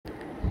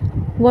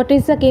What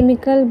is a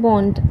chemical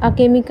bond? A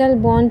chemical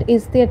bond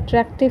is the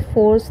attractive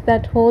force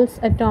that holds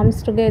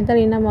atoms together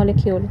in a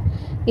molecule.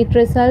 It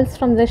results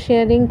from the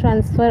sharing,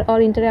 transfer,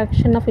 or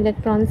interaction of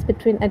electrons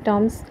between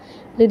atoms,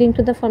 leading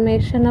to the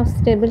formation of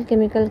stable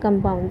chemical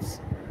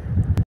compounds.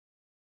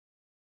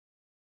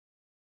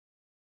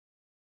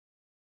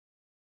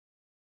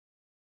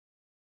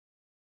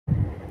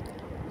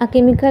 A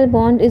chemical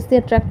bond is the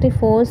attractive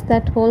force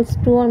that holds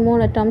two or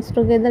more atoms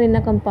together in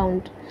a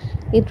compound.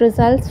 It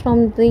results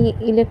from the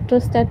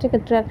electrostatic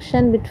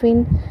attraction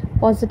between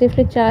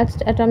positively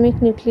charged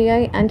atomic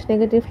nuclei and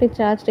negatively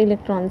charged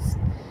electrons.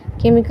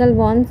 Chemical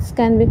bonds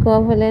can be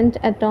covalent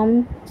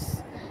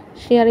atoms,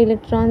 share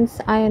electrons,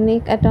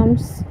 ionic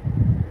atoms,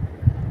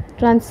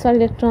 transfer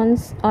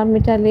electrons, or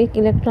metallic.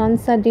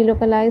 Electrons are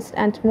delocalized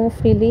and move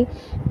freely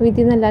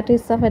within a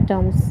lattice of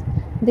atoms.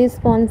 These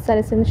bonds are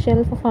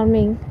essential for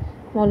forming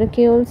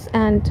molecules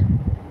and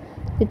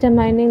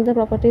determining the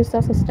properties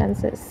of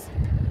substances.